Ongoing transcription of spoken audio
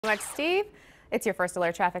Much, Steve. It's your first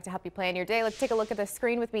alert traffic to help you plan your day. Let's take a look at the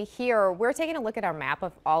screen with me here. We're taking a look at our map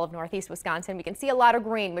of all of northeast Wisconsin. We can see a lot of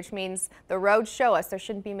green, which means the roads show us there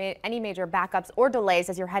shouldn't be any major backups or delays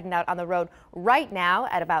as you're heading out on the road right now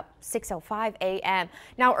at about 6:05 a.m.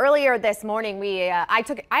 Now, earlier this morning, I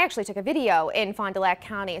actually took a video in Fond du Lac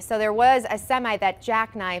County. So there was a semi that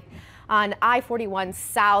jackknifed on I-41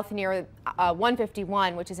 south near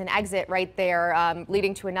 151, which is an exit right there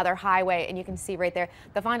leading to another highway. And you can see right there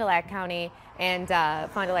the Fond du Lac County and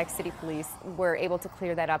Fond du Lac City Police were able to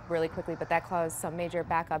clear that up really quickly, but that caused some major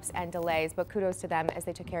backups and delays. But kudos to them as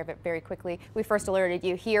they took care of it very quickly. We first alerted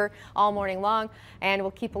you here all morning long, and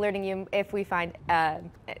we'll keep alerting you if we find for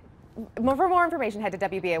more information, head to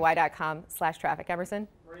WBAY.com/traffic. Emerson?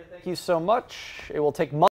 Maria, thank you so much. It will take months.